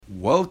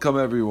Welcome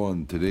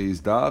everyone.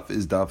 Today's daf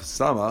is daf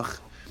Samach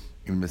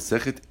in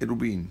Masechet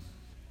Erubin.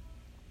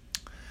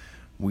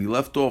 We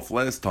left off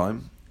last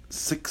time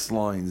 6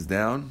 lines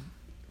down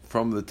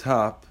from the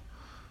top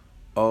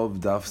of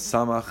daf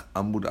Samach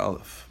Amud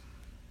Aleph.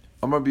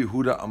 Amar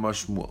Yehuda Amar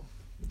Shmuel.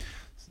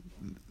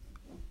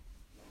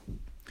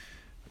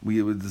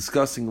 We were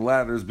discussing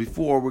ladders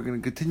before. We're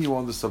going to continue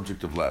on the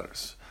subject of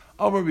ladders.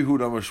 Amar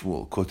Yehuda Amar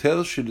Shmuel.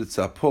 Kotel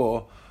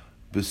shedetzapo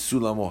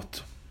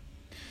besulamot.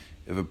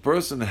 If a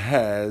person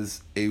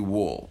has a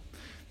wall,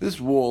 this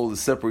wall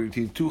is separated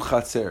between 2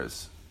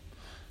 chatzers.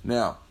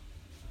 Now,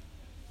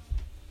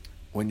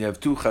 when you have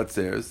 2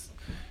 chatzers,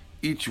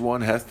 each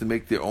one has to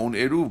make their own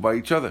eruv by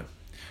each other.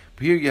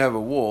 But here you have a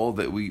wall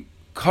that we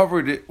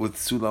covered it with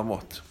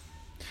sulamot.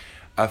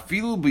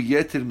 Afilu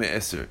b'yeter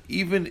me'eser,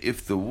 even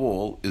if the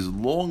wall is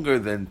longer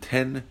than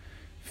 10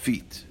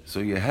 feet. So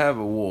you have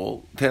a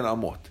wall, 10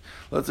 amot.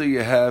 Let's say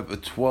you have a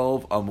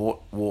 12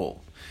 amot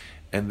wall,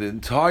 and the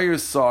entire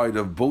side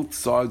of both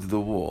sides of the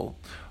wall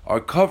are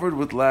covered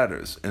with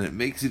ladders, and it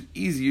makes it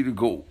easier to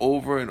go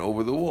over and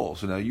over the wall.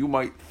 So now you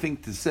might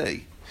think to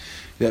say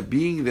that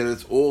being that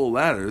it's all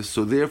ladders,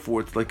 so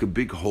therefore it's like a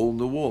big hole in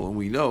the wall. And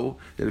we know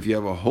that if you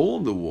have a hole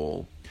in the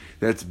wall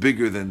that's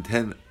bigger than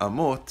 10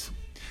 amot,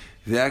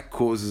 that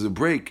causes a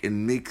break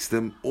and makes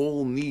them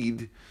all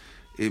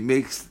it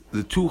makes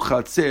the 2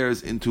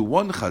 chatzers into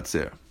 1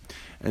 chatzer.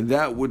 And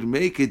that would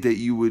make it that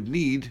you would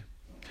need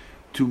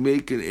to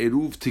make an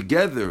eruv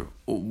together,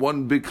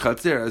 one big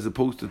chatzer, as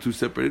opposed to 2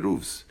 separate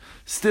eruvs.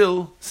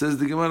 Still, says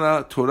the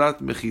Gemara, Torat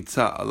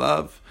mechitza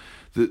alav,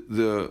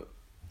 the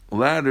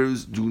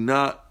ladders do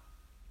not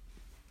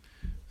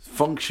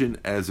function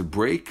as a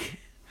break,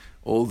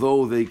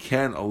 although they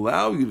can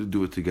allow you to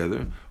do it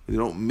together. They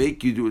don't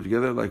make you do it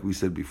together, like we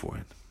said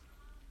beforehand.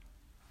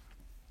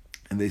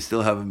 And they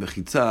still have a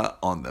mechitza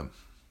on them,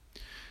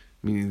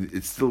 meaning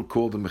it's still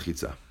called a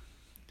mechitza.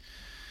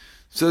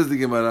 Says the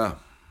Gemara,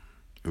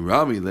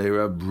 Rami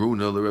le'Rab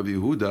Bruna le'Rab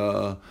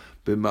Yehuda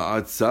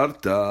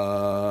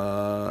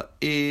b'ma'atzarta,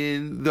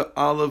 in the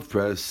olive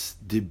press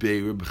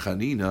dibei Reb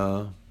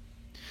Chanina.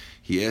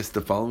 He asked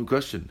the following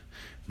question: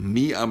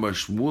 Mi amar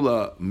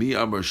Shmuel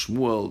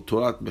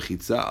Torat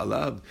mechitza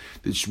alav?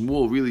 Did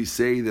Shmuel really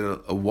say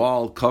that a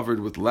wall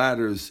covered with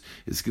ladders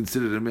is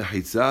considered a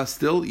mechitza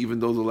still, even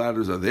though the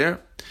ladders are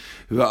there?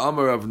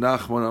 Va'amar Rav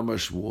Nachman amar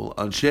Shmuel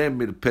anshe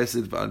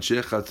mirpeset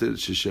v'anshe chatzer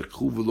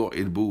sheshekhu v'lo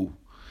irbu.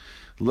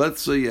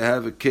 Let's say you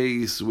have a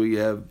case where you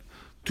have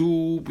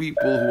 2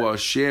 people who are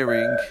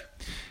sharing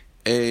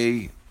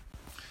 2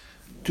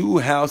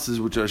 houses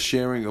which are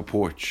sharing a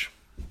porch.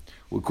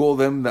 We call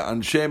them the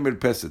anshe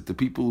mirpeset, the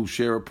people who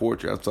share a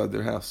porch outside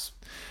their house.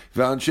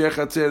 V'anshe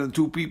chatzer, the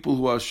 2 people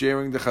who are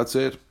sharing the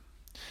chatzer.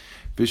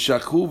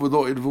 V'shakhu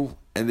v'lo irvu,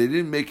 and they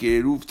didn't make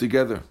a eruv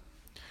together.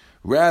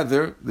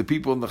 Rather, the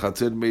people in the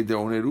chatzer made their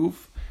own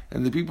eruv,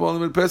 and the people on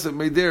the mirpeset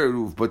made their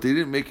eruv, but they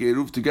didn't make a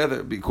eruv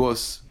together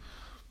because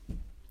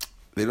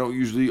they don't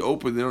usually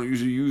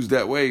use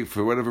that way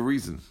for whatever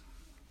reason.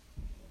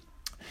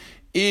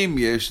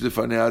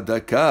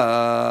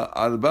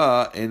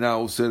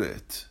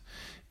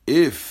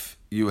 If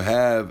you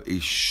have a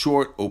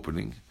short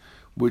opening,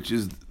 which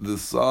is the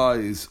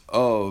size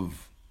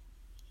of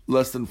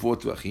less than 4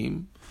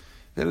 tvachim,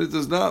 then it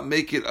does not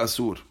make it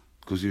asur,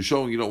 because you're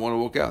showing you don't want to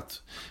walk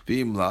out.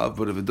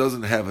 But if it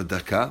doesn't have a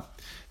daka,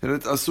 then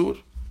it's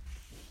asur.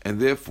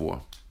 And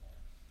therefore,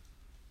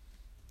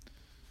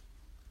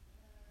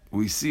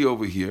 we see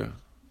over here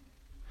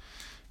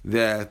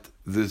that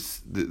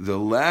the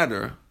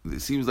ladder,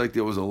 it seems like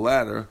there was a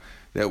ladder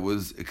that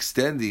was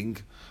extending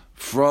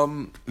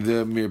from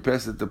the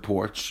mirpeset, the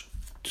porch,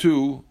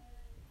 to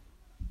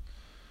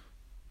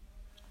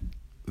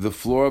the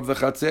floor of the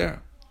chatzer.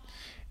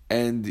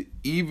 And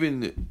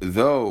even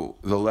though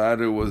the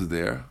ladder was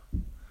there,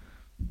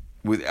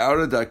 without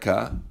a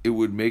daka, it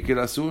would make it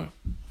asur.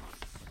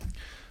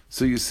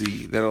 So you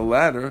see that a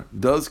ladder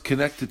does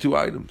connect to 2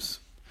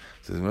 items.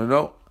 Says,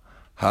 no.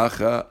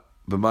 Hacha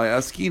b'may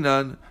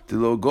askinan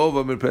delo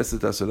gova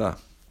mirpeset asura.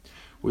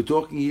 We're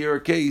talking here a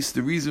case.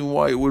 The reason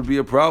why it would be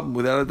a problem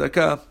without a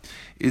daka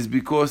is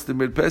because the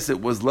mirpeset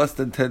was less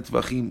than 10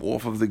 tvachim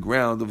off of the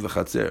ground of the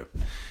chatzer,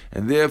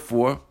 and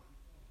therefore,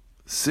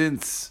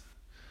 since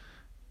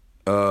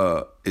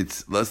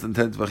it's less than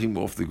 10 tvachim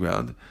off the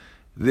ground,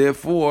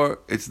 therefore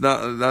it's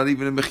not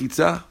even a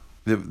mechitza.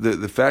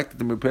 The fact that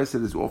the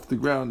mirpeset is off the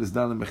ground is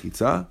not a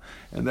mechitza,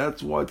 and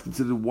that's why it's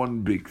considered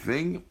one big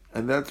thing,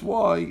 and that's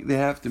why they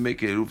have to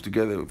make a eruv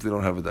together if they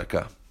don't have a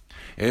daka.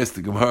 Ask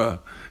the Gemara,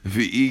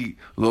 v'i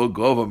lo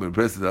gova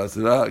mirpeset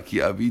asura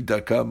ki avi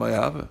daka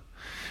mayava.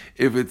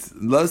 If it's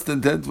less than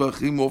 10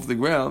 tvachim off the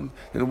ground,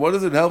 then what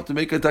does it help to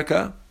make a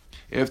daka?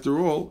 After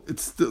all,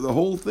 the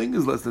whole thing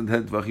is less than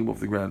 10 tvachim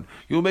off the ground.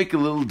 You'll make a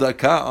little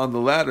daka on the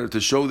ladder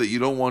to show that you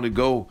don't want to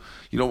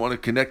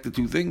connect the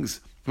 2 things.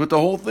 But the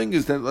whole thing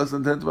is less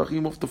than 10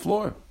 tvachim off the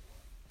floor.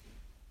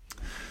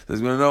 So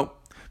it's going to know.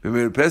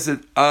 We're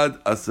talking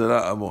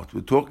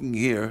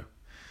here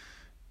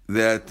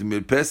that the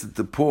mirpeset,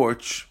 the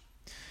porch,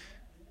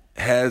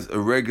 has a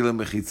regular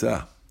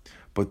mechitza.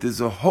 but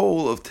there's a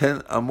hole of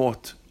 10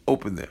 amot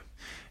open there.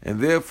 And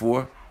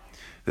therefore,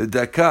 the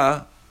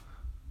dakah,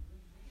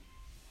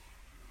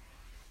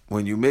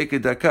 when you make a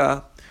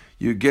dakah,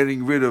 you're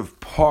getting rid of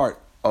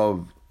part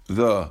of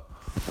the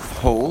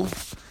hole,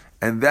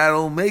 and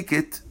that'll make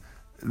it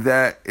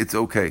that it's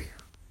okay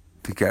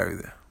to carry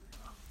there.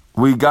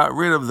 We got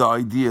rid of the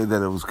idea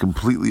that it was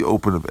completely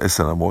open of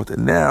Eser Amot,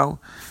 and now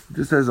it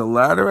just has a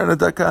ladder and a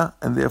dakah,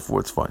 and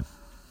therefore it's fine.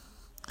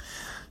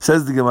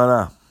 Says the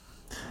Gemara,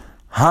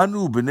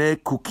 Hanu b'nei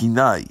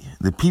Kukinai,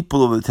 the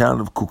people of the town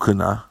of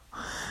Kukana,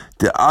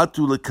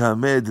 de'atu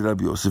lekamed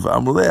Rabbi Yosef,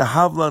 amrulei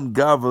havlan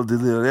gavel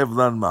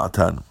d'lirevlan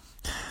ma'atan.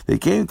 They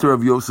came to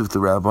Rabbi Yosef, the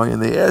rabbi,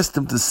 and they asked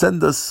him to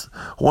send us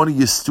one of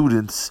your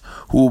students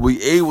who will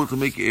be able to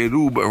make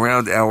erub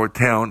around our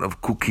town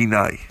of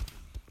Kukinai.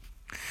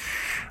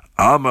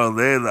 Amar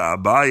le'la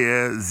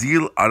Abaye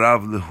zil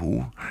arav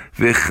lehu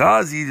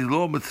v'chazid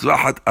lo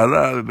mitzrahat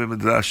arav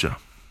b'medrasha.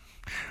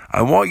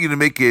 I want you to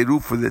make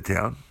erub for the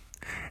town,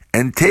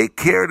 and take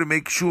care to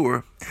make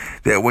sure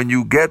that when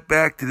you get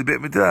back to the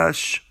Beit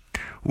Midrash,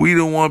 we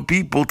don't want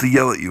people to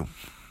yell at you.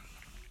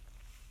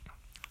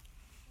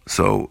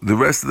 So the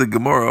rest of the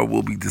Gemara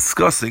will be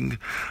discussing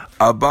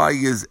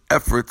Abaye's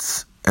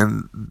efforts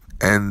and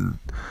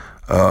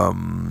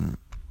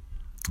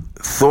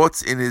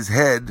thoughts in his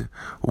head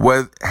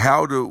with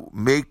how to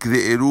make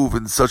the eruv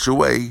in such a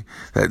way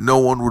that no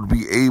one would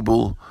be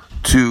able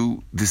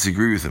to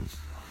disagree with him.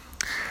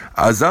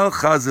 Azal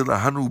Chazil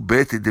Hanu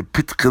Bete de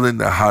Pitkilin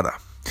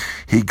Nahara.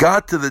 He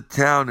got to the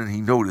town and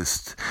he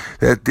noticed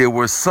that there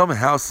were some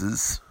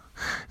houses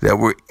that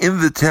were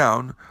in the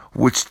town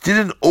which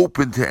didn't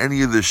open to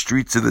any of the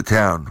streets of the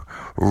town.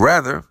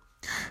 Rather,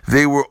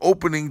 they were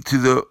opening to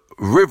the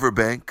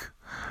riverbank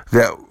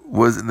that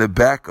was in the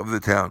back of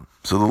the town.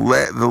 So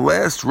the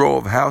last row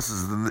of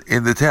houses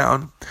in the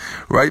town,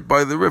 right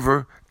by the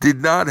river, did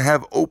not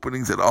have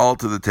openings at all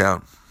to the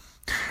town.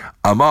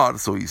 Amar,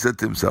 so he said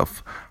to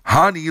himself,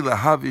 Hani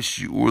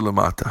lahavish shi'ur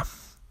lamata.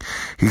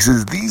 He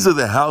says, these are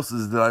the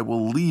houses that I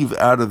will leave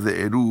out of the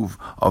eruv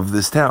of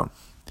this town.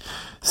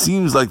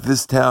 Seems like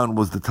this town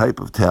was the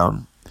type of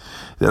town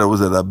that it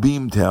was a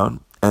Rabim town,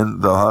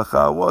 and the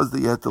halacha was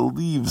that you had to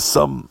leave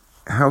some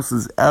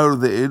houses out of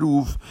the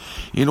eruv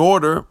in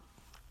order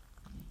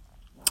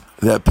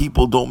that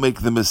people don't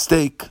make the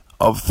mistake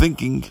of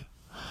thinking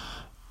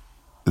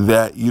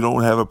that you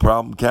don't have a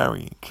problem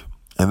carrying.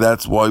 And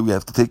that's why we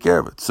have to take care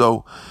of it.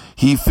 So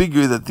he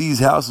figured that these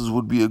houses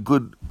would be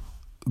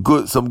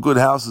some good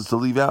houses to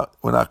leave out.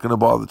 We're not going to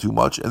bother too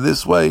much. And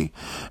this way,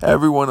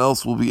 everyone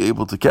else will be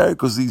able to carry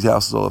because these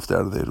houses are left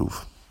out of the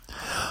eruv.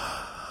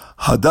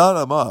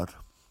 Hadar Amar.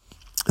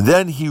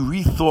 Then he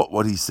rethought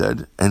what he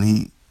said, and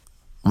he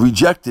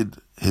rejected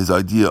his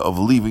idea of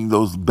leaving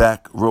those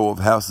back row of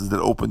houses that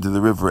open to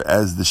the river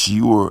as the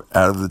shiur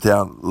out of the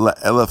town,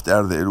 left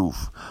out of the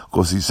eruv.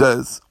 Because he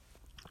says,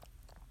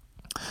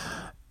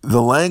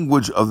 the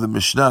language of the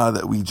Mishnah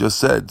that we just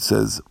said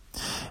says,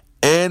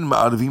 En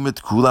ma'arvim et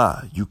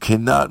kula, you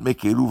cannot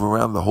make eruv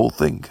around the whole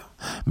thing.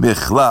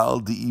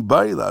 Mechlal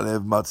di'ibai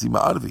la'arev matzi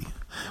ma'arvi.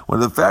 When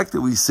the fact that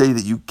we say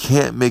that you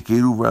can't make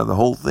eruv around the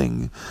whole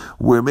thing,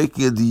 we're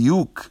making a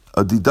diuk,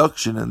 a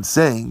deduction, and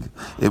saying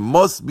it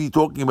must be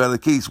talking about a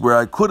case where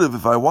I could have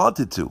if I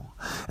wanted to.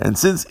 And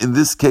since in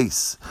this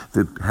case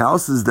the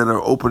houses that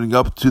are opening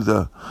up to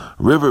the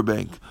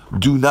riverbank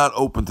do not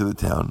open to the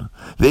town,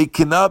 they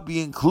cannot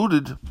be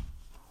included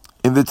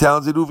in the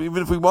town's eruv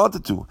even if we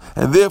wanted to.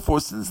 And therefore,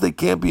 since they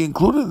can't be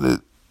included in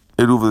the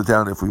eruv of the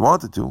town if we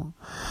wanted to,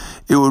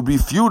 it would be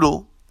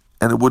futile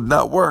and it would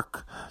not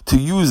work to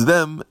use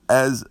them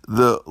as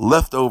the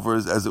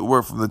leftovers, as it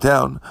were, from the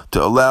town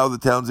to allow the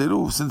town's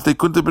eruv, since they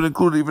couldn't have been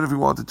included even if we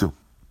wanted to.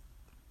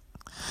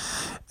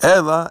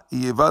 Ela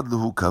yevad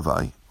lehu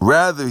kavai.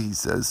 Rather, he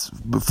says,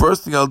 the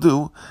first thing I'll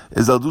do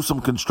is I'll do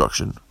some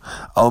construction.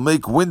 I'll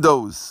make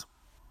windows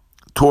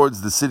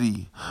towards the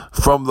city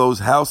from those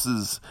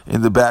houses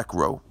in the back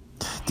row.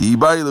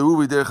 Because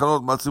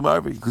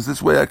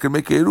this way I can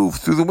make a eruv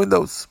through the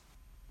windows.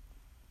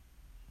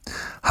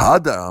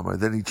 Hadar Amar,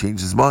 then he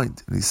changed his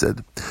mind and he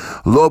said,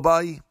 Lo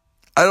bai,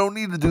 I don't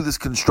need to do this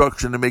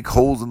construction and make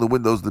holes in the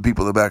windows of the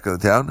people in the back of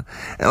the town,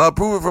 and I'll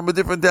prove it from a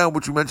different town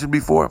which we mentioned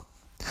before.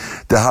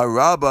 The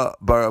Haraba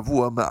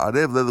Baravua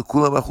Ma'arev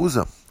Lelakula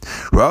Mechuzah.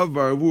 Rav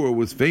Baravua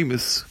was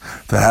famous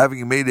for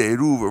having made a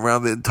eruv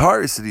around the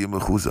entire city of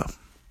Mechuzah.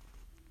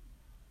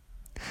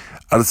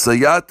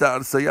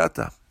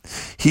 Arsayata.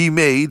 He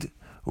made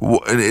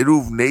an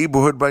eruv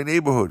neighborhood by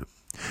neighborhood.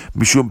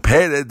 Mishum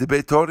Pere de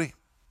Betori.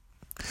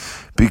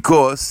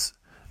 Because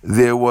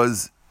there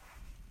was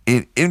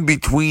in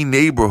between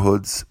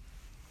neighborhoods,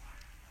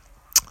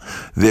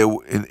 there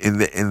in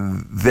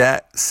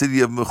that city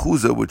of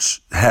Mechuzah,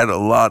 which had a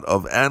lot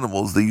of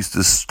animals, they used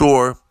to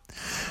store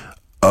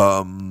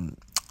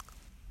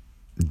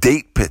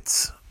date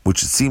pits,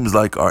 which it seems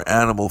like are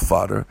animal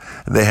fodder,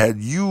 and they had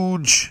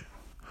huge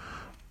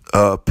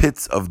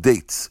pits of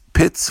dates,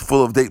 pits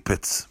full of date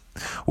pits,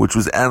 which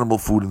was animal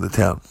food in the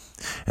town.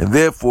 And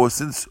therefore,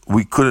 since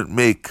we couldn't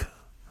make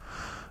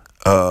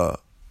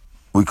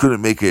we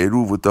couldn't make an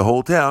eruv with the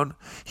whole town,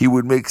 he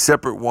would make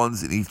separate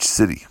ones in each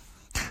city.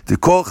 Now,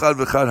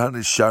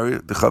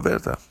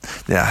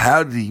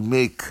 how did he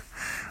make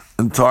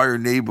entire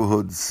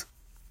neighborhoods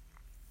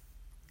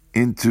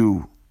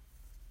into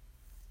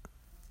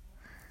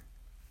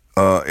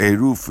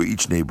eruv for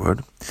each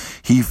neighborhood?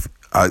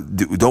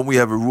 Don't we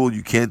have a rule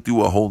you can't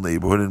do a whole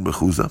neighborhood in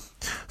mechuzah?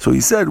 So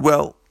he said,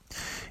 well,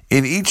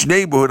 in each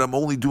neighborhood, I'm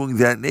only doing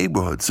that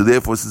neighborhood. So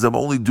therefore, since I'm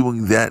only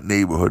doing that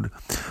neighborhood,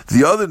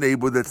 the other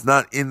neighborhood that's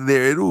not in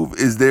their eruv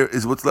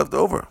is what's left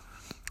over.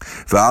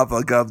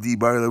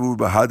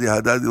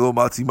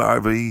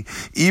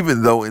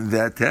 Even though in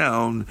that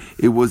town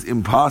it was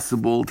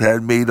impossible to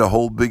have made a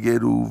whole big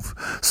eruv.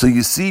 So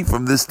you see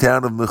from this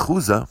town of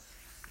mechuzah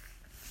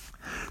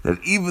that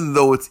even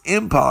though it's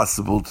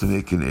impossible to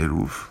make an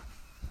eruv,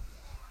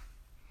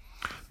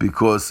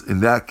 because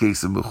in that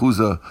case of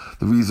mechuzah,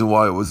 the reason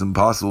why it was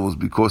impossible was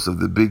because of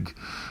the big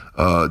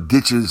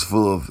ditches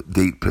full of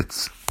date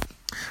pits.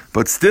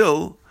 But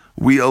still,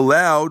 we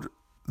allowed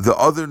the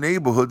other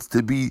neighborhoods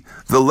to be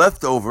the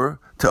leftover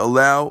to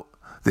allow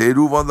the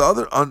eruv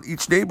on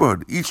each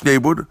neighborhood. Each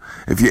neighborhood,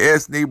 if you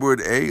ask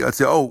neighborhood A, I'd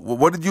say, oh, well,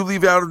 what did you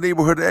leave out of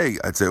neighborhood A?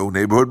 I'd say, oh,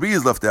 neighborhood B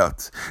is left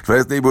out. If I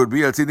ask neighborhood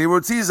B, I'd say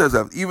neighborhood C is left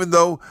out. Even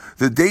though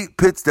the date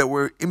pits that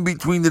were in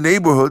between the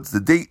neighborhoods, the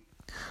date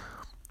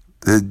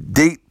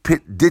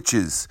pit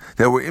ditches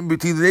that were in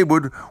between the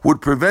neighborhood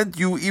would prevent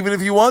you even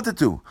if you wanted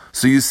to.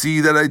 So you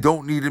see that I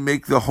don't need to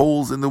make the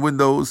holes in the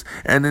windows,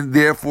 and then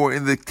therefore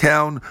in the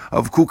town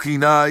of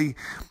Kukinai,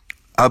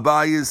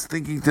 Abai is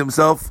thinking to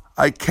himself,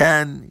 I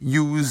can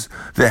use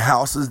the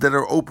houses that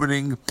are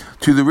opening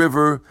to the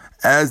river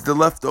as the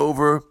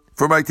leftover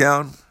for my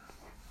town.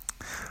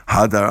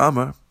 Hadar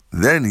Amar.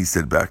 Then he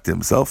said back to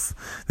himself,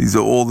 these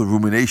are all the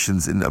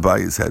ruminations in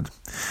Abaya's head.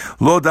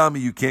 Lo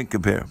dami, you can't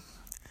compare.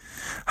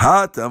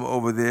 Hatam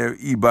over there,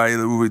 Ibai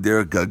Leruv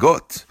der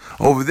Gagot.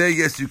 Over there,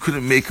 yes, you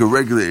couldn't make a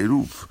regular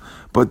eruv,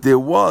 but there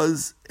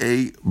was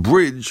a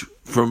bridge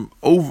from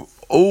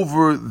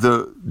over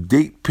the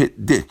date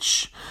pit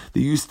ditch.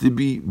 There used to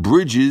be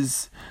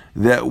bridges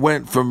that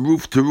went from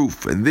roof to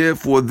roof, and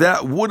therefore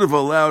that would have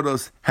allowed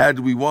us, had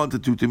we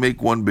wanted to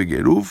make one big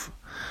eruv,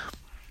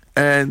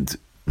 and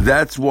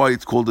that's why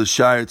it's called a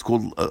shire, it's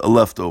called a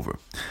leftover.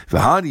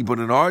 V'hani, but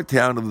in our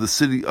town of the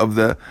city, of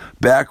the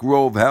back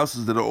row of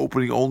houses that are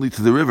opening only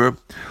to the river,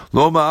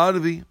 lo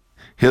ma'aravi,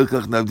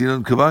 hilkach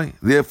navdinan kavai.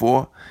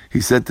 Therefore, he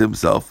said to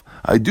himself,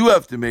 I do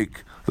have to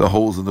make the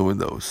holes in the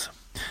windows.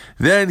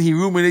 Then he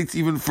ruminates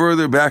even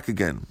further back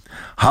again.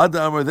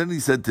 Hadamar, then he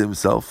said to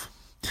himself,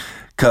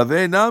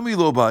 kaveh nami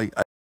lo bai.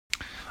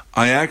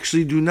 I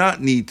actually do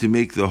not need to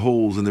make the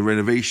holes and the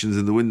renovations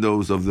in the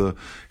windows of the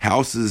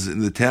houses in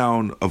the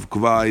town of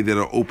Kuvai that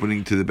are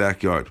opening to the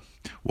backyard.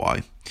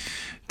 Why?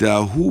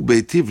 Dahu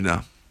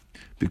Beitivna,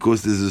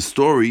 because there's a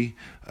story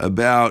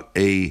about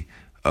a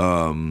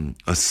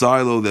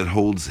silo that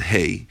holds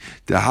hay.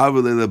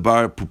 Dahavelele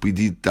bar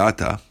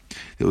Pupidita.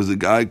 There was a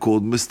guy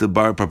called Mr.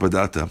 Bar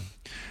Papadata,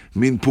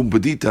 Min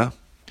Pumpadita,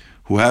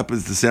 who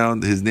happens to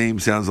sound, his name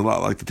sounds a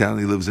lot like the town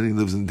he lives in. He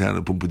lives in the town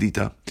of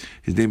Pumpadita.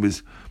 His name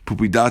is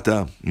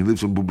Pupidata. He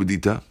lives in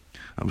Pumpadita.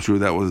 I'm sure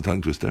that was a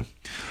tongue twister.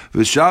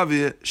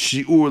 V'shaveh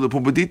shi'ur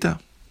lePumpadita.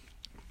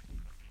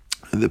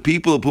 And the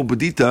people of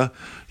Pumpadita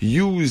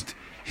used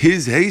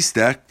his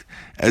haystack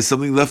as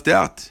something left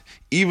out,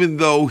 even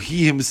though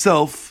he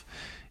himself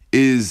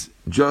is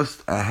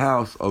just a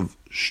house of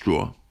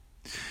straw.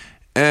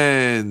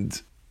 And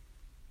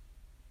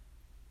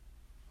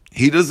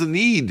he doesn't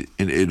need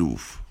an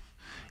eruv.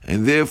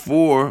 And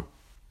therefore,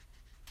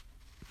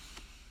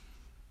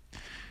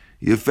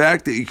 the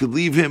fact that you could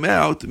leave him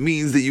out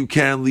means that you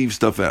can leave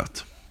stuff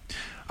out.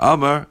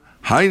 Amar,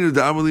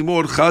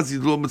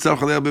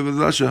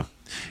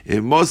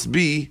 it must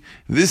be,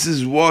 this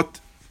is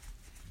what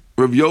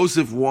Rav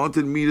Yosef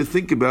wanted me to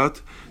think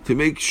about, to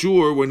make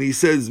sure when he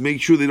says,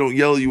 make sure they don't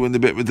yell at you in the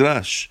Bet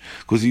Midrash.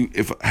 Because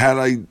had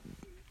I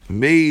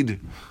made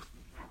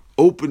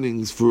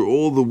openings for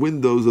all the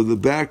windows of the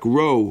back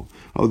row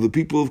of the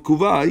people of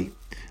Kuvai,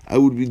 I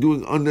would be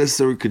doing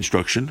unnecessary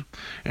construction.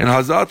 And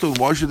Hazato,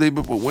 why should they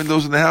put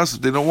windows in the house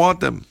if they don't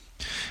want them?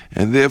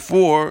 And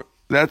therefore,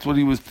 that's what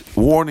he was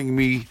warning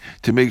me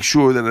to make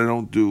sure that I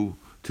don't do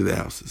to the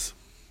houses.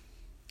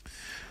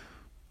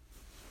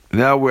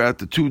 Now we're at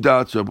the two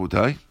dots,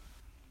 Rabotai.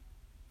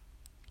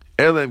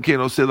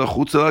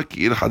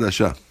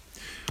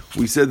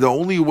 We said the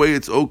only way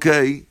it's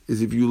okay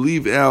is if you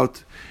leave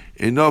out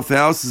enough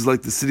houses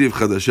like the city of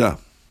Chadashah.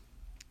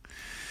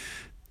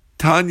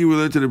 Tanya, we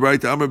learned in the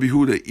Bright Amar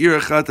Bihuda.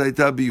 Irachat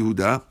Haita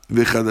Bihuda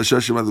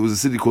veChadashah Shema. There was a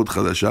city called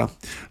Chadashah.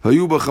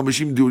 Hayuba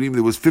Chamashim Durim.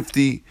 There was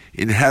 50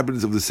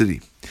 inhabitants of the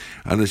city.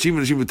 Anashim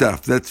Anashim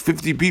V'Taf. That's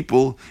 50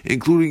 people,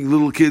 including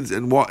little kids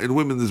and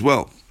women as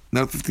well.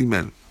 Not 50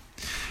 men.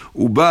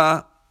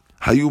 Uba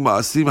Hayu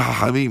Ma'asim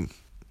Hachamim.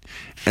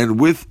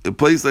 And with a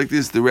place like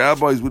this, the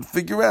rabbis would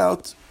figure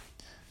out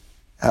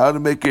how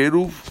to make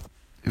eruv.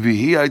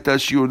 V'hi Haita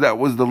Shiur. That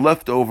was the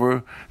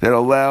leftover that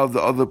allowed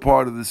the other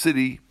part of the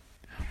city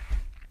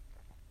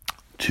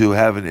to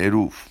have an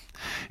eruv.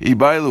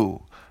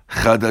 Ibailu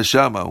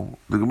Chadashama.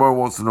 The Gemara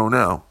wants to know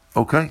now.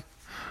 Okay.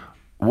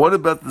 What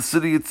about the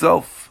city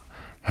itself?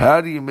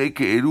 How do you make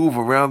an eruv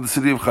around the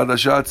city of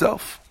Chadasha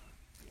itself?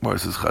 Gemara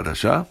says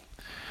Chadasha.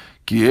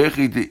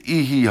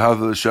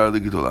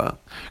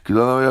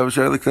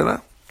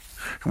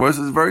 Gemara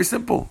says very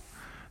simple.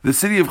 The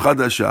city of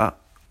Chadasha,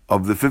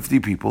 of the 50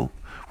 people,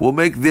 will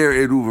make their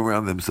eruv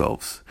around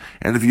themselves.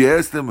 And if you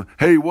ask them,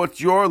 hey, what's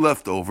your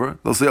leftover?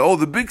 They'll say, oh,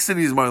 the big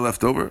city is my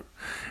leftover.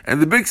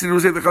 And the big city will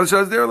say the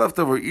Chadasha is their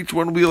leftover. Each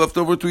one will be a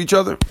leftover to each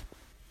other.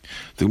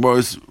 The Gemara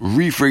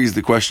rephrased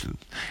the question.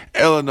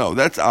 Ella, no,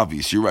 that's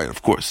obvious. You're right,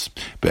 of course.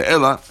 But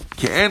Ella,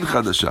 ke'en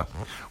Chadasha.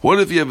 What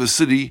if you have a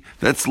city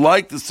that's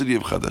like the city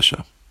of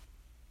Chadasha,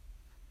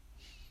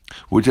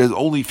 which has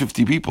only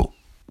 50 people,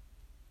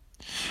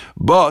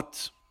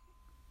 but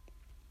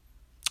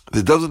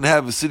that doesn't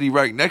have a city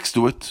right next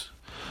to it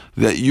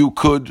that you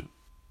could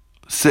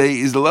say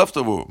is the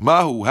leftover?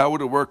 Mahu, how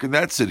would it work in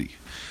that city?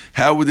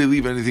 How would they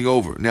leave anything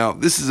over? Now,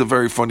 this is a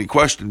very funny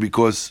question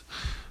because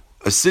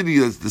a city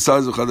that's the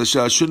size of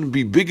Chadasha shouldn't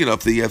be big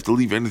enough that you have to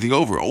leave anything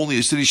over. Only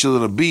a city Shel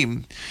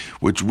Rabim,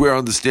 which we're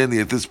understanding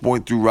at this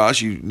point through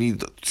Rashi,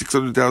 need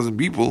 600,000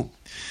 people,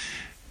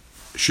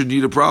 should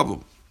need a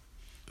problem.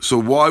 So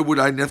why would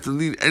I have to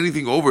leave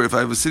anything over if I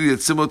have a city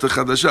that's similar to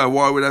Chadasha?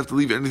 Why would I have to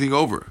leave anything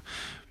over?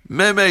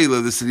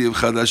 Memela, the city of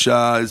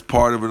Chadasha, is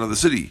part of another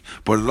city,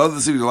 but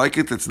another city like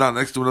it that's not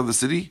next to another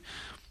city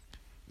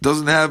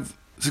doesn't have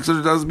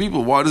 600,000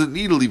 people. Why does it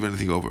need to leave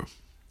anything over?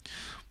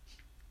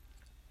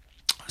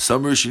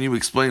 Some Rishonim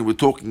explain we're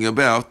talking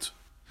about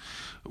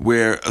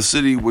where a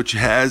city which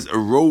has a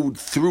road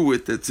through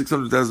it that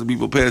 600,000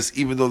 people pass,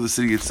 even though the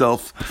city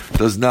itself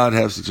does not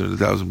have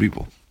 600,000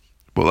 people.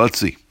 But let's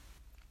see.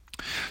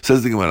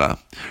 Says the Gemara,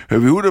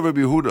 Rabbi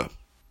Yehuda,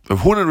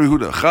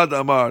 Chad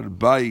Amar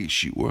Bai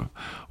Shiur.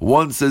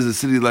 One says a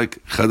city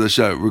like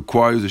Chadasha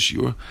requires a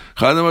shiur.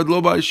 Chad Amar Lo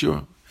Bai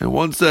Shiur. And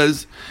one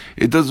says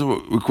it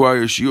doesn't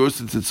require a shiur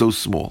since it's so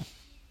small.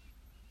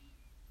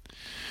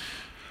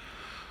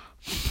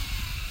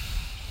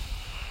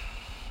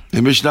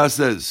 The Mishnah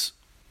says,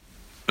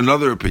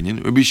 another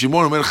opinion, Rabbi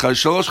Shimon, according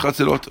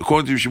to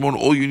Rabbi Shimon,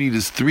 all you need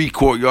is 3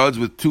 courtyards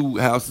with 2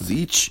 houses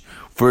each,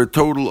 for a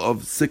total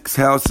of 6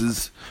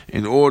 houses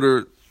in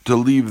order to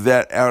leave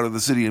that out of the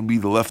city and be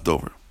the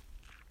leftover.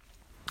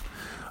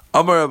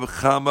 Amar Rav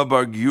Chama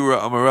bar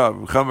Giura Amar Rav.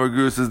 Chama bar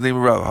Giura says the name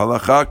of Rav.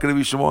 Halacha can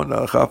Rabbi Shimon.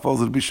 Halacha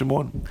falls to Rabbi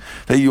Shimon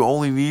that you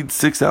only need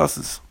 6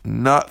 houses,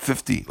 not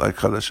 50 like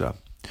Chadasha.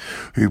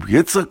 Rabbi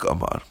Yitzchak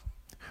Amar.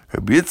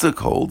 Rabbi Yitzchak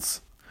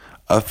holds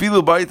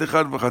afilu bayit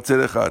echad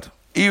v'chatzer echad.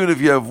 Even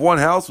if you have 1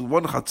 house with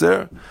 1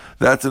 chatzer,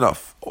 that's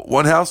enough.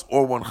 1 house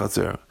or 1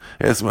 chatzer.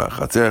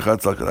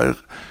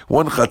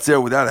 One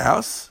chatzer without a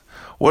house.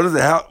 What is a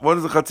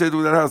chatzer do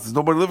without a house? There's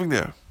nobody living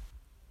there.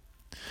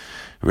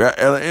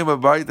 It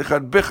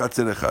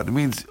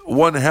means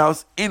 1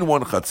 house in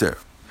 1 chatzer,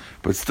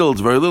 but still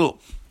it's very little.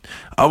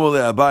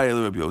 Amalei Abaye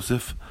Rabbi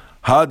Yosef.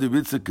 Ha de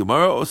Bitzak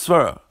Gemara or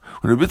Svara.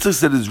 When Rabbi Yitzchak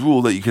said his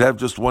rule that you could have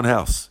just 1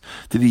 house,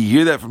 did he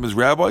hear that from his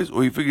rabbis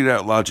or he figured it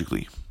out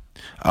logically?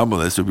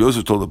 Amalei, so Rabbi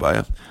Yosef told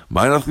Abaye,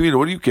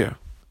 what do you care?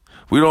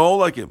 We don't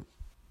hold like him.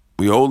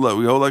 We hold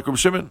like Rabbi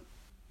Shimon.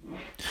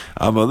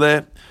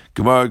 Amalei,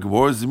 Gemara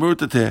Zimur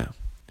Tateh,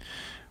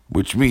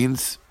 which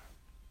means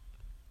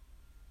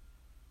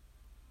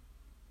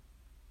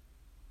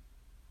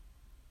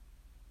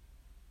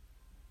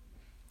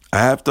I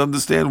have to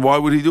understand why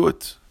would he do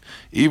it.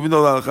 Even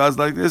though the halakha is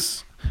like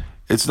this,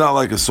 it's not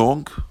like a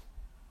song.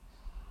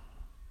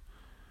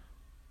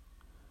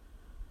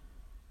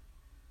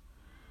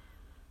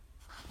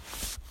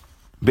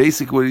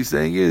 Basically what he's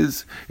saying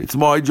is, it's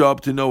my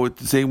job to know it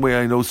the same way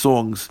I know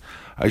songs.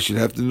 I should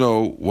have to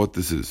know what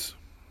this is.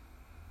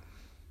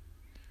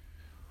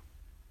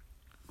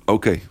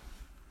 Okay.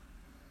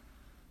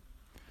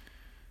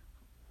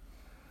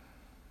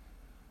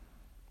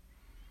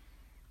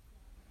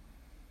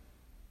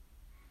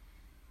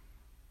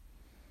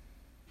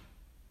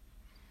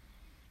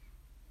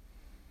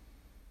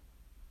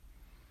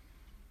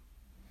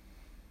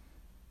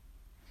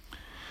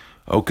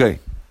 Okay.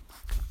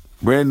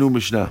 Brand new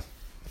Mishnah.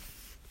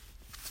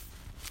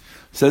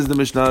 Says the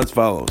Mishnah as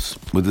follows.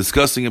 We're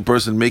discussing a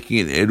person making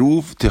an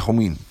eruv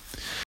techomin.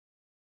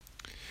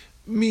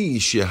 Mi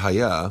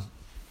shehaya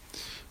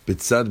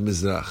b'tzad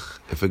mizrach.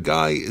 If a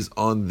guy is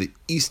on the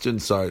eastern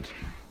side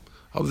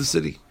of the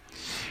city,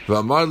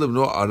 v'amar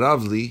lebno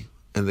aravli,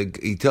 and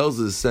he tells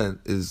his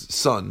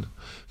son,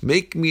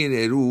 make me an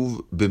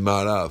eruv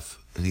b'marav.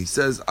 And he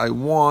says, I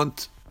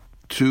want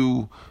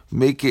to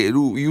make a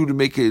eruv, you to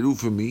make a eruv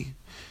for me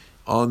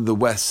on the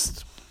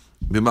west.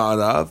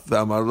 B'ma'arav,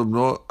 v'amar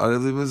lebno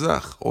aravli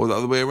mizrach, or the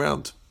other way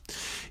around.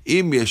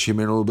 Im yesh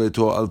yemenu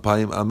beto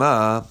alpayim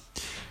amah,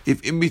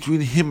 if in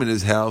between him and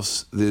his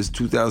house there's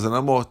 2,000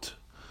 amot,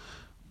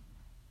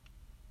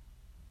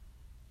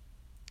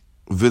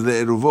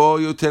 v'le'eruvo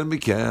yoter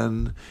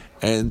mikan,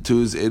 and to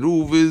his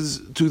eruv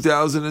is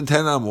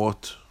 2,010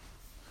 amot,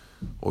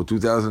 or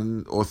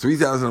 2,000 or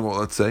 3,000 amot,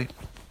 let's say.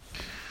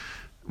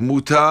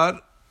 Mutar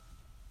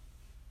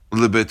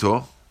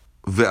lebeto,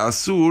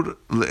 ve'asur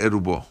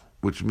le'erubo,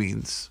 which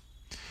means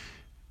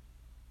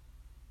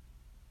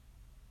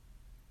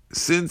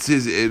since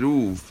his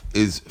eruv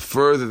is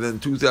further than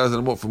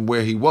 2,000 amot from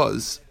where he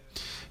was,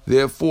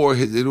 therefore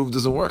his eruv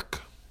doesn't work.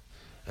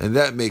 And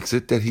that makes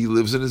it that he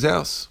lives in his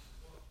house.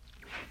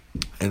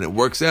 And it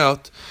works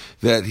out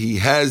that he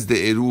has the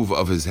eruv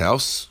of his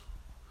house,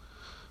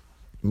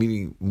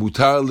 meaning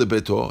mutar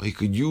lebeto, he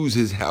could use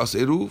his house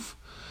eruv,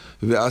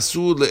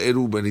 ve'asur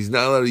le'eruv, and he's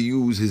not allowed to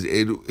use his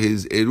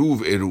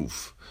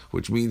eruv,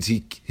 which means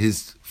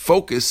his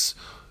focus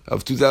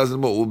of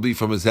 2,000 amot will be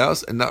from his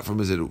house and not from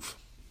his eruv.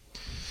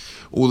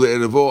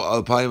 Ule'erevo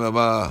alpayim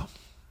ama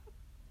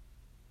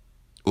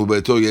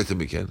ubeto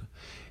yetem again.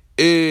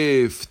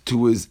 If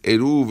to his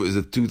eruv is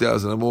a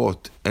 2,000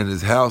 amot and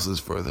his house is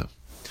further,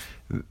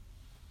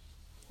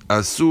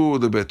 asur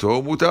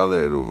lebeto mutar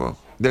le'eruv,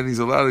 then he's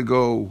allowed to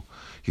go.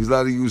 He's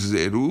allowed to use his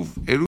eruv,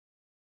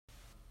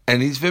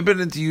 and he's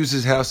forbidden to use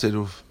his house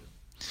eruv.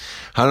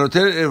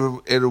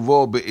 Hanoter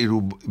eruvo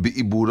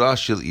be'ibura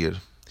shel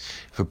ir.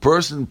 If a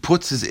person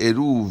puts his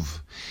eruv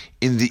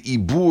in the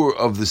ibur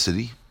of the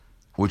city,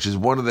 which is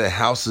one of the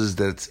houses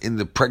that's in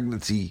the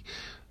pregnancy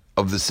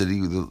of the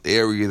city, the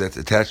area that's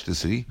attached to the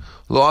city,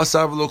 lo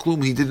asav lo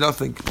klum, he did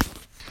nothing.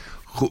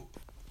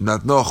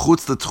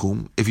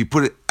 If you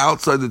put it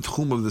outside the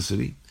tchum of the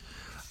city,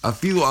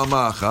 afilu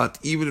ama achat,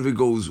 even if it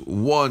goes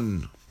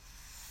one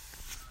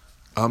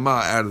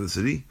ama out of the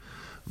city,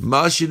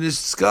 mashin is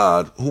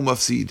skad hu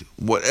mafsid.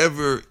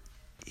 Whatever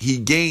he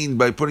gained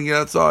by putting it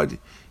outside,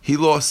 he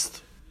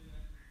lost.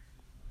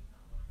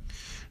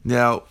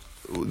 Now,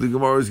 the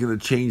Gemara is going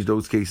to change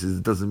those cases.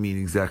 It doesn't mean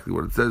exactly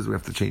what it says. We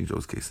have to change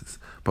those cases.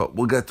 But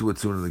we'll get to it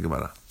soon in the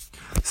Gemara.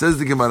 Says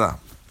the Gemara,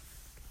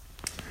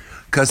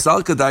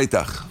 Kasal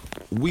kadaitach.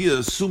 We are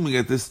assuming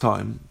at this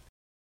time,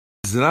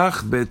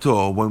 Mizrach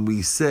beto, when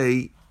we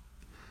say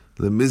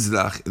the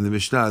Mizrach in the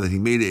Mishnah that he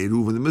made an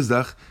eruv in the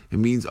Mizrach, it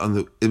means on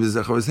the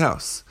Mizrach of his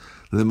house.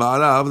 The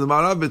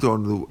Ma'arav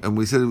beto, and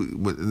we said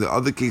in the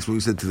other case when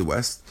we said to the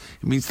west,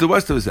 it means to the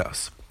west of his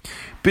house.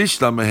 I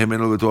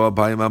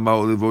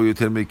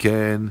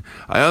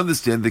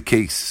understand the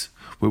case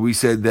where we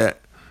said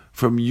that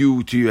from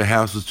you to your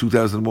house was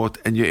 2,000 mot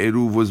and your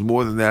eruv was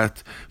more than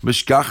that.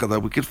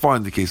 Mishkacha, we could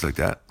find the case like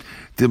that.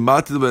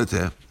 Where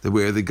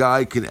the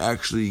guy can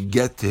actually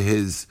get to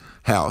his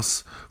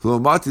house,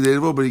 but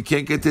he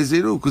can't get to his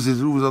eruv because his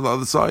eruv is on the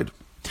other side.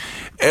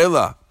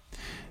 Ella.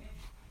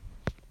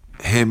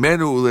 But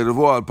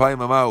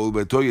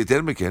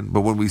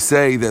when we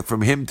say that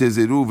from him to his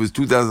eruv is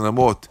 2,000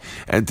 amot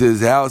and to his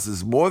house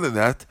is more than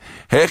that,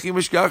 how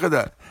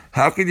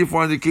can you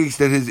find the case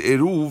that his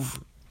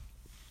eruv?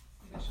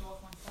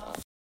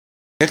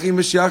 How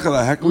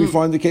can we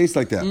find the case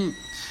like that?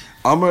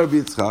 Amar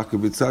Rabbi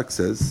Yitzchak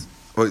says.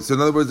 So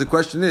in other words, the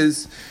question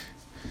is,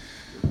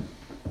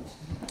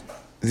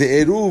 the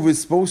eruv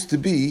is supposed to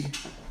be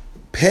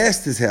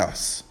past his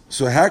house.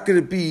 So how could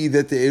it be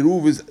that the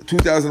eruv is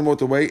 2,000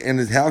 amot away and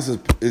his house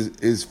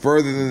is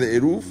further than the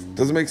eruv?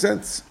 Doesn't make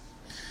sense.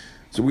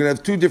 So we're going to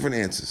have two different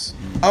answers.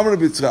 Amar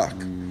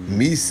B'Yitzchak,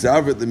 mi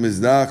savrit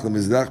lemizrach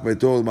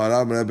beto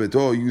l'ma'arav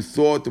beto. You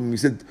thought when we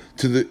said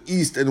to the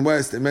east and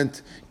west, it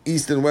meant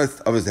east and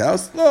west of his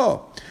house?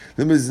 No.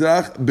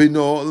 Lemizrach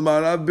bino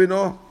l'ma'arav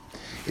bino.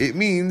 It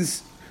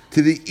means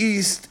to the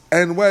east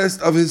and west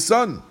of his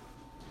son,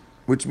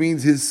 which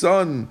means his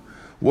son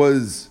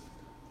was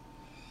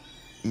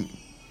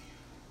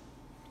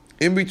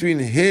in between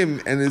him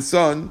and his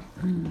son.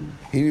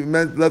 He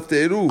left the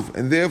eruv,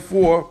 and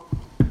therefore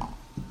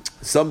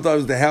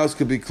sometimes the house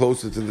could be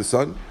closer to the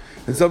son,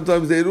 and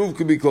sometimes the eruv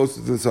could be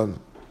closer to the son.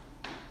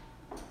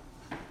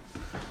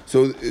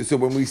 So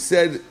when we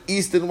said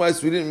east and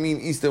west, we didn't mean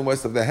east and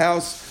west of the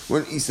house, we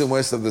meant east and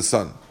west of the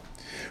son.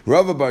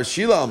 Rava bar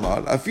Shila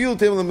Amar, I feel I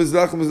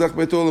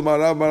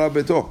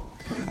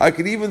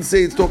could even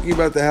say it's talking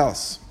about the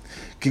house.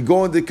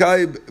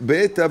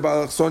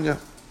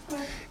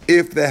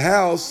 If the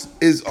house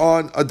is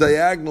on a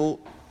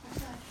diagonal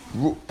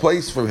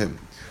place from him.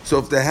 So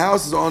if the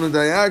house is on a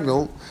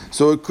diagonal,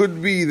 so it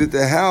could be that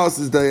the house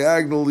is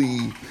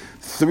diagonally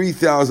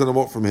 3,000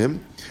 amot from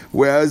him,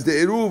 whereas the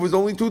eruv is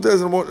only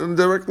 2,000 amot in a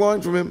direct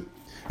line from him.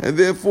 And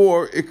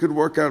therefore, it could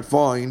work out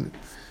fine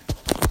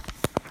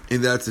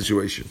in that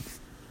situation.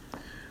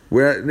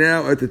 We're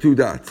now at the two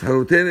dots.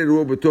 Says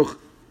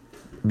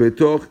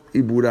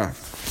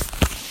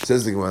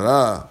the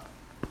Gemara,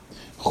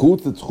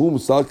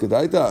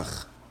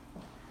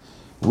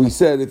 we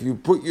said if you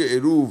put your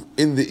eruv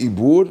in the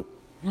ibur,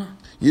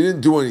 you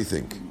didn't do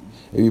anything.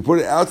 If you put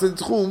it outside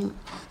the tchum,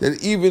 then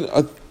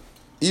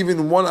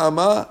even one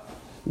amma,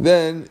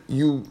 then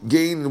you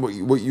gain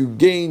what you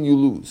gain, you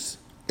lose.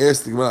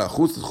 Ask the Gemara,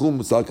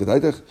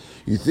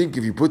 you think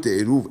if you put the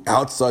eruv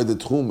outside the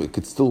tchum, it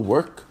could still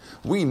work?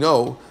 We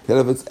know that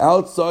if it's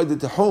outside the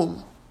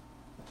tchum,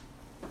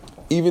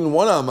 even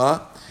one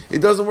amma, it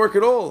doesn't work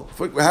at all.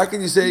 How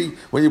can you say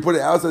when you put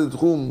it outside the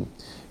tchum,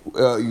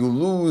 you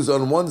lose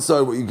on one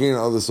side what you gain on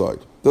the other side?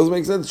 Doesn't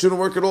make sense. It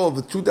shouldn't work at all. If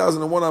the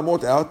 2,001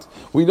 amot out,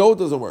 we know it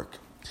doesn't work.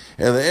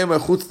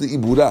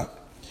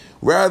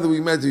 Rather, we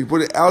meant if you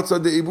put it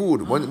outside the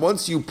ibur.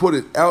 Once you put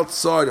it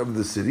outside of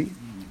the city,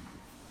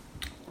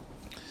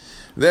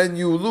 then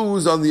you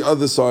lose on the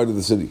other side of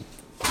the city.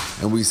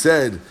 And we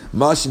said,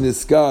 Mashin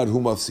iskad hu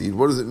mafsid.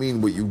 What does it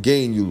mean? What you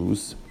gain, you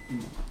lose.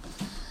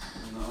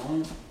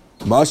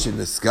 Mashin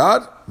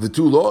iskad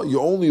v'tulo. You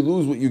only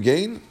lose what you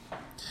gain.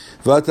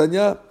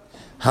 V'atanya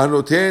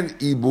hanoten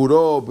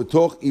iburo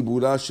b'toch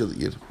ibura shel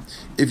ir.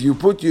 If you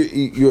put your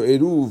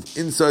eruv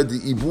inside the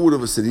ibur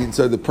of a city,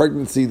 inside the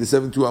pregnancy, the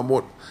 72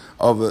 amot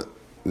of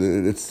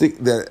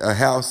that a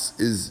house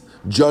is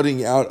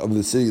jutting out of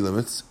the city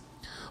limits,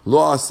 lo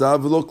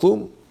asav v'lo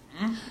klum.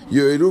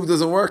 Your eruv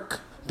doesn't work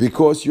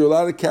because you're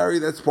allowed to carry.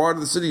 That's part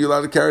of the city. You're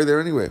allowed to carry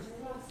there anyway.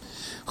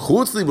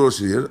 Chutz li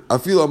broshir,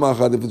 afil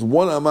amachad. If it's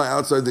one amma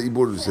outside the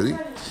ibur of the city,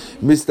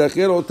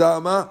 mistacher ota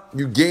amma,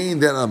 you gain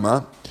that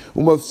amma.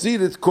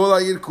 Umafsid it kol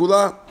ha'ir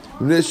kula,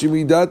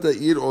 v'neshimidat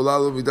ha'ir ola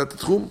lo midat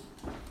tchum.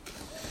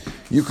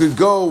 You could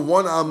go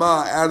one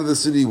amma out of the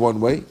city one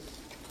way,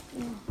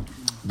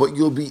 but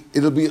it'll be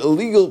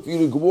illegal for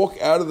you to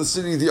walk out of the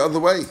city the other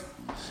way.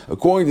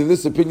 According to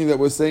this opinion that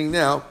we're saying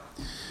now,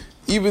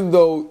 even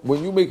though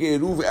when you make a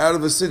eruv out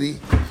of a city,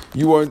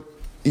 the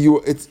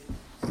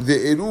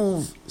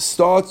eruv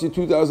starts your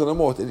 2,000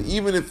 amot, and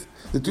even if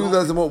the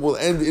 2,000 amot will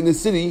end in the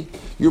city,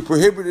 you're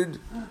prohibited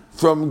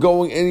from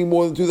going any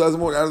more than 2,000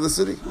 amot out of the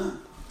city.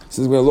 This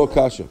is lo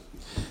kasha.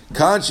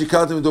 Kan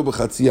shikatem do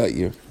b'chatzi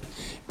ha'ir.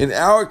 In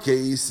our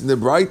case, in the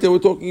Braita we're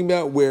talking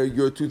about, where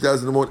your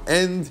 2,000 amot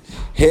end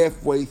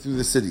halfway through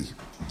the city,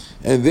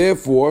 and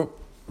therefore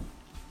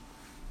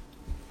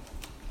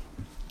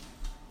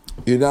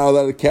you're now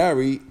allowed to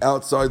carry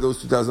outside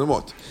those 2,000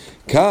 amot.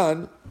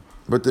 Kan,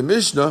 but the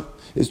Mishnah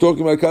is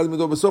talking about Kadmid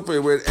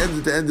Sofer, where it ends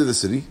at the end of the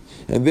city,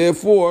 and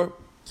therefore,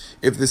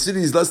 if the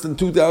city is less than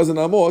 2,000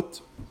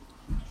 amot,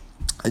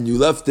 and you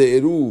left the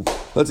eruv,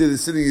 let's say the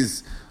city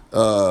is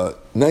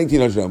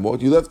 1,900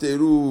 amot, you left the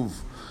eruv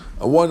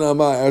one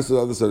amma outside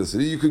the other side of the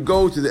city, you could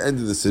go to the end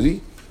of the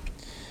city,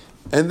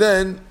 and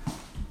then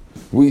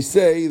we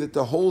say that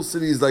the whole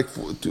city is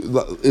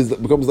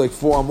becomes like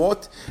 4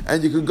 amot,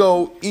 and you could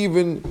go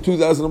even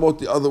 2,000 amot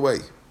the other way.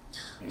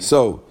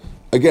 So,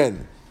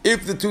 again,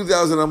 if the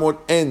 2,000 amot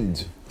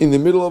end in the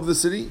middle of the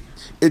city,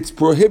 it's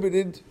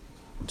prohibited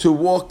to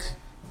walk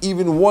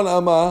even 1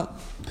 amma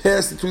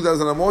past the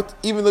 2,000 amot,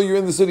 even though you're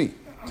in the city.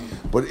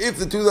 But if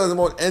the 2,000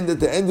 amot end at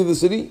the end of the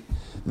city,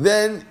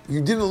 then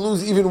you didn't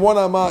lose even 1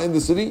 amma in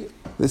the city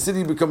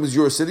becomes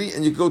your city,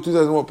 and you can go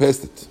 2,000 amot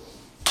past it.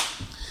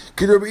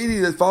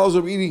 That follows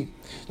Rabbi Idi.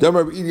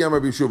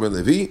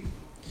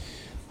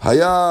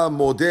 Haya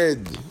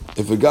moded.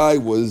 If a guy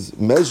was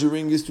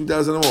measuring his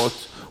 2,000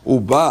 amot,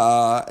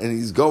 uba, and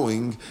he's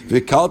going,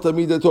 v'kalta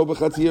midato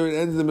b'chatzir, it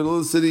ends in the middle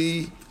of the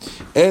city,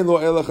 and lo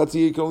ela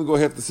chatzir, you can only go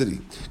half the city.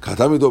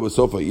 Katamido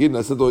b'sof ha'ir,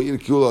 nasado ir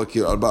kiula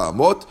kir arba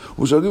amot,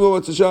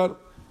 u'shavdim b'tzashar.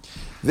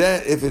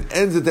 Then, if it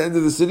ends at the end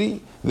of the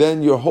city,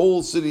 then your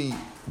whole city,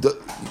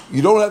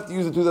 you don't have to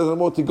use the 2,000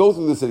 amot to go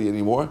through the city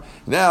anymore.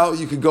 Now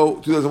you can go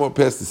 2,000 amot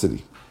past the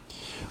city.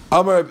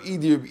 Amar Reb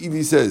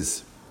Idi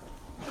says,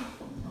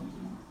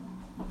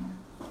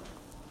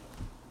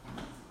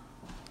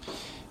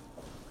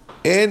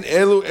 "En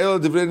elu ela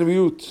divrei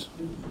neviut."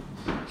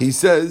 He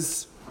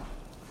says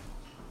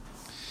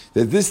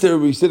that this that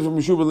we said from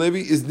Yeshua ben Levi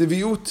is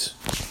neviut.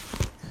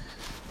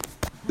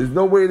 There's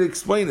no way to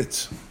explain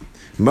it.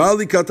 Why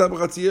would I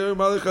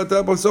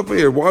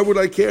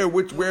care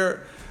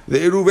where the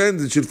eruv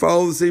ends? It should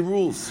follow the same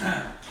rules.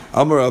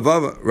 Amar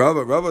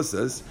Rava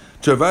says,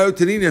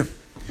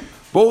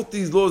 both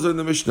these laws are in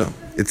the Mishnah.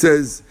 It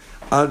says,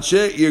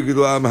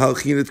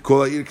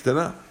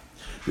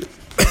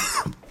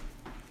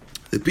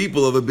 the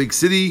people of a big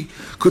city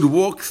could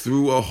walk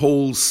through a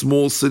whole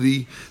small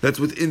city that's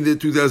within their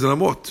 2,000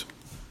 amot,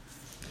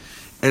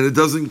 and it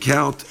doesn't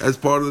count as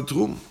part of the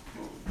Tchum.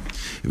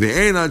 But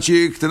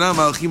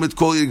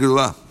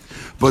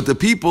the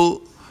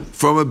people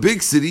from a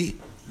big city,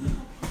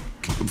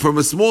 from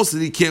a small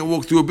city, can't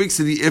walk through a big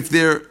city if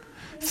their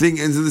thing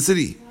ends in the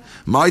city.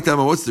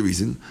 What's the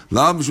reason? It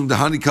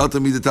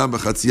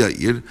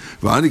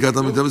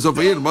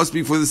must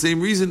be for the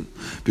same reason,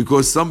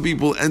 because some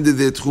people ended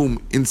their tchum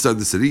inside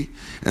the city,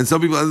 and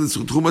some people ended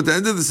their tchum at the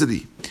end of the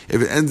city.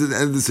 If it ends at the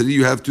end of the city,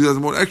 you have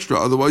 2,000 more extra.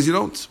 Otherwise, you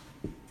don't.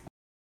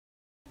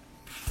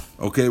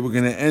 Okay, we're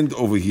going to end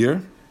over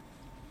here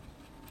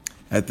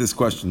at this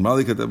question.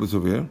 Malik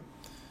over here.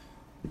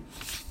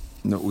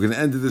 No, we're going to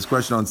end this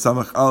question on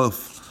Samach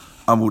Aleph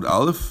Amud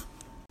Aleph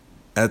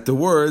at the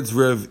words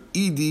Rev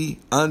Idi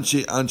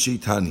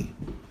Anshe Tani.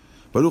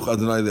 Baruch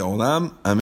Adonai Le'olam. Amen.